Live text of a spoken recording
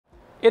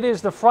It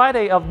is the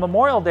Friday of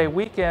Memorial Day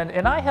weekend,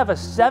 and I have a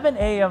 7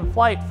 a.m.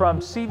 flight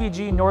from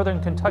CVG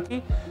Northern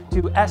Kentucky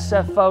to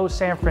SFO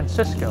San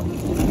Francisco.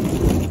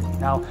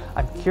 Now,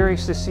 I'm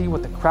curious to see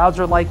what the crowds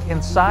are like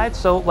inside,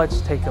 so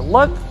let's take a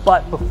look.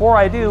 But before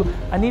I do,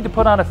 I need to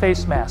put on a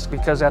face mask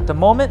because at the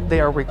moment they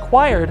are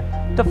required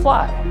to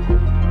fly.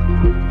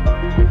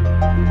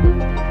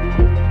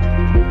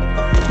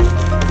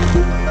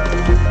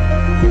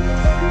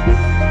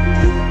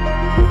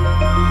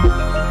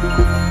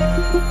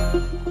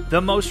 The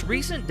most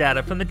recent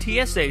data from the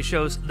TSA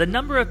shows the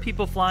number of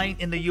people flying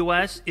in the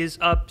U.S. is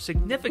up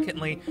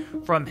significantly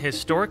from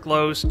historic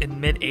lows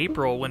in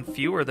mid-April when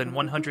fewer than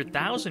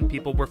 100,000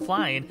 people were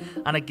flying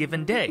on a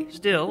given day.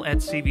 Still, at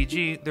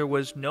CVG, there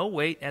was no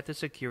wait at the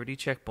security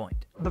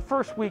checkpoint. The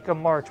first week of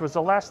March was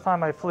the last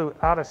time I flew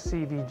out of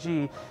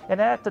CVG,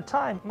 and at the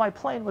time, my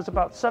plane was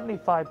about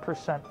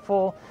 75%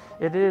 full.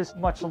 It is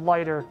much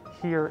lighter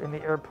here in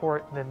the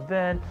airport than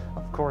then.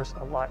 Of course,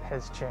 a lot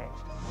has changed.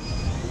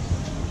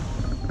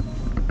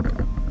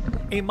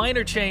 A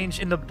minor change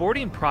in the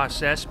boarding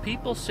process,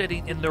 people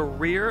sitting in the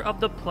rear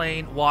of the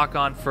plane walk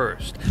on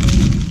first.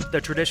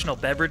 The traditional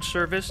beverage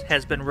service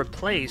has been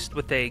replaced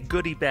with a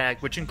goodie bag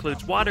which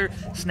includes water,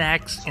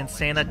 snacks, and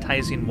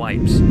sanitizing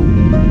wipes.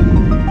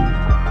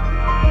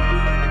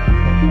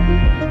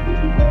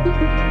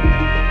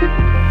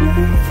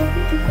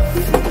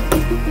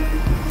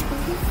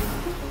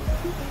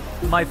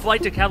 My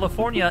flight to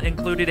California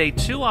included a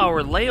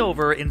 2-hour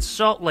layover in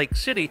Salt Lake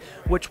City,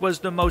 which was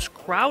the most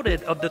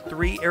crowded of the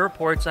 3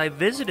 airports I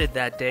visited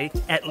that day,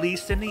 at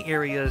least in the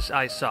areas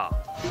I saw.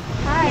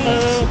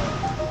 Hi.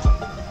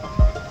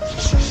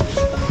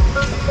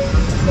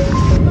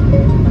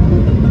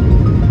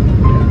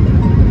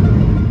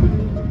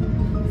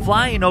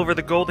 Flying over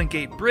the Golden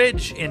Gate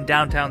Bridge in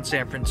downtown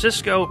San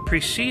Francisco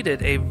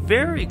preceded a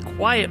very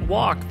quiet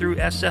walk through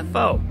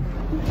SFO.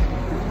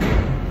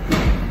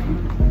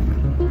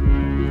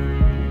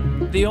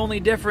 The only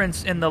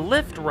difference in the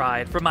lift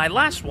ride from my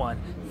last one,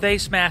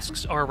 face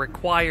masks are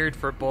required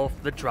for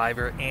both the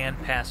driver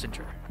and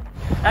passenger.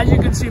 As you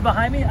can see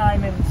behind me,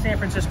 I'm in San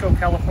Francisco,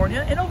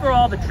 California, and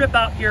overall the trip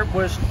out here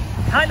was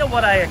kind of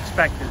what I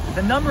expected.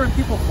 The number of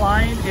people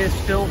flying is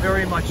still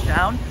very much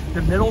down.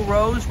 The middle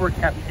rows were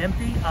kept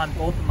empty on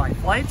both of my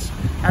flights.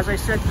 As I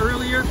said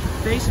earlier,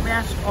 face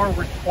masks are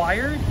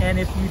required, and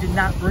if you did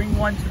not bring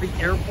one to the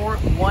airport,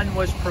 one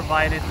was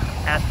provided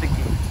at the gate.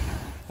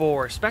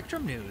 For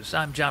Spectrum News,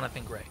 I'm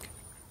Jonathan Gregg.